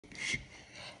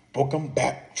Welcome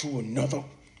back to another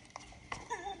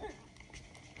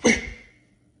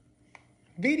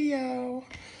video.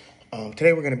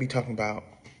 Today we're going to be talking about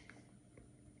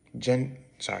not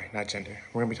gender.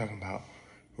 We're going to be talking about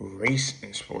race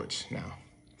in sports. Now,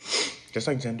 just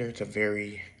like gender, it's a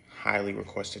very highly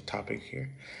requested topic here.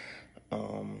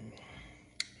 And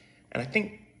I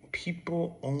think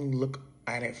people only look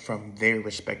at it from their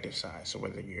respective side. So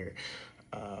whether you're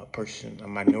a person, a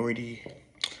minority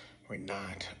or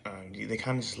not, they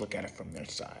kind of just look at it from their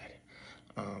side.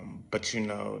 But you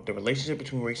know, the relationship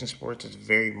between race and sports is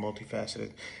very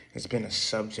multifaceted. It's been a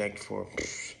subject for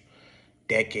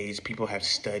decades. People have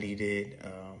studied it.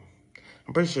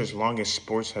 I'm pretty sure as long as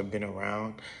sports have been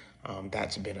around,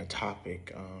 that's been a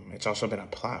topic. It's also been a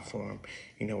platform,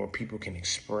 you know, where people can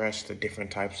express the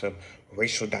different types of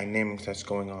racial dynamics that's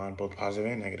going on, both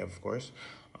positive and negative, of course.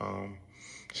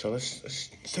 So let's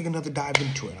take another dive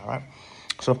into it, all right?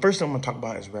 So the first thing I'm going to talk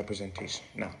about is representation.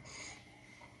 Now,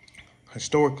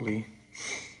 historically,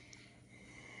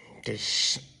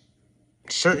 there's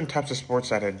certain types of sports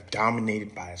that are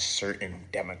dominated by a certain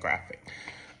demographic.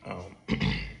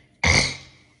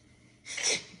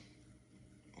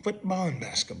 Football and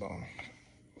basketball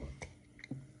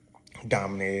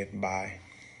dominated by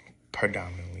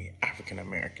predominantly African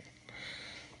American.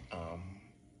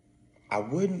 I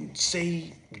wouldn't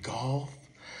say golf,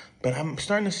 but I'm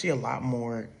starting to see a lot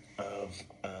more of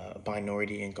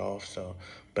minority in golf.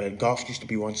 But golf used to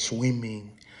be one.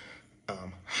 Swimming,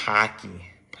 hockey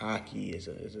is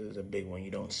a big one.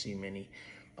 You don't see many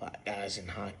guys in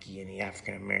hockey, any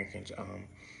African Americans.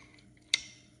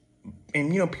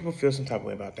 And, you know, people feel some type of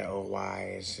way about that. Oh,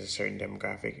 why is a certain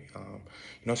demographic?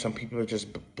 You know, some people are just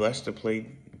blessed to play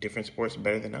different sports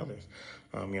better than others.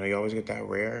 You know, you always get that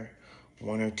rare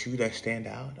one or two that stand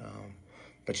out.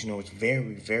 But, you know, it's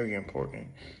very, very important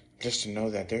just to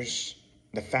know that there's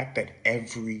the fact that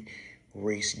every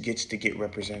race gets to get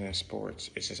represented in sports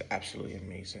is just absolutely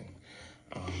amazing.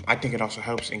 I think it also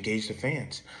helps engage the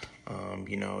fans.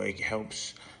 You know, it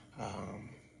helps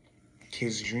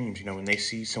kids' dreams. You know, when they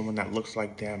see someone that looks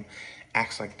like them,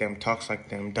 acts like them, talks like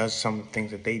them, does some of the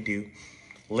things that they do,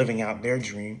 living out their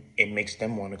dream, it makes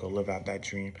them want to go live out that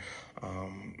dream.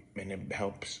 And it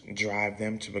helps drive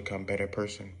them to become a better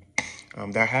person.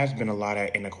 There has been a lot of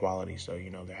inequality. So, you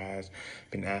know, there has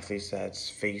been athletes that's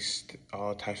faced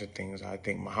all types of things. I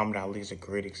think Muhammad Ali is a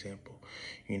great example.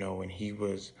 You know, when he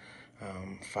was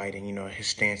fighting, you know, his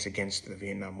stance against the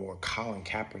Vietnam War. Colin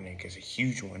Kaepernick is a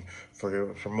huge one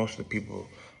for most of the people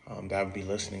that would be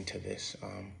listening to this.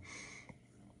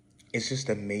 It's just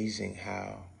amazing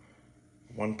how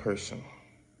one person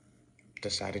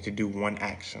decided to do one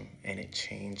action and it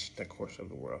changed the course of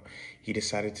the world. He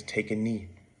decided to take a knee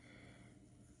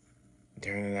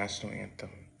during the national anthem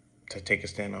to take a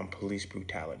stand on police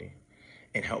brutality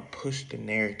and help push the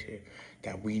narrative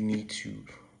that we need to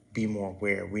be more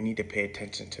aware. We need to pay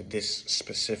attention to this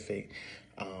specific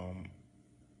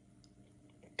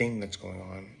thing that's going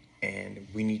on, and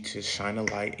we need to shine a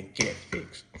light and get it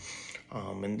fixed.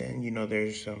 And then, you know,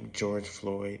 there's George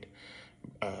Floyd,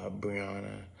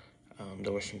 Breonna.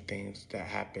 There were some things that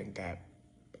happened that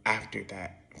after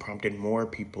that prompted more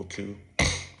people to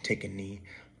take a knee.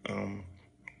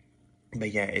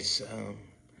 But yeah, it's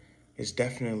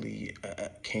definitely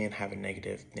can have a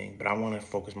negative thing, but I want to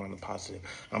focus more on the positive.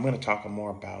 I'm going to talk more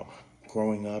about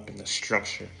growing up and the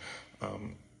structure.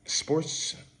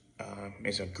 Sports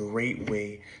is a great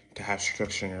way to have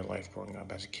structure in your life growing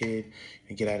up. As a kid,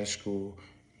 you get out of school,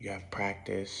 you have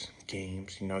practice,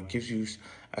 games. You know, it gives you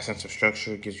a sense of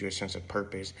structure. It gives you a sense of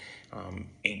purpose.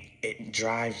 It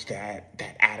drives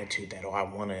that attitude that, oh, I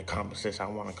want to accomplish this. I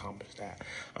want to accomplish that.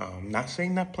 Not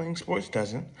saying that playing sports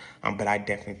doesn't, but I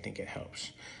definitely think it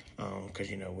helps. Because,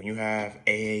 you know, when you have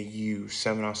AAU,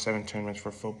 7-on-7 tournaments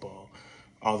for football,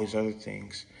 all these other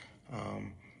things,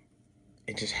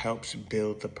 it just helps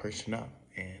build the person up.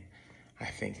 And I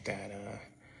think that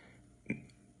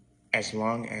as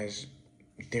long as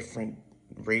different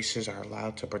races are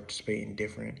allowed to participate in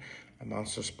different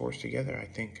amounts of sports together, I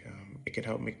think it could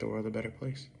help make the world a better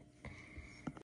place.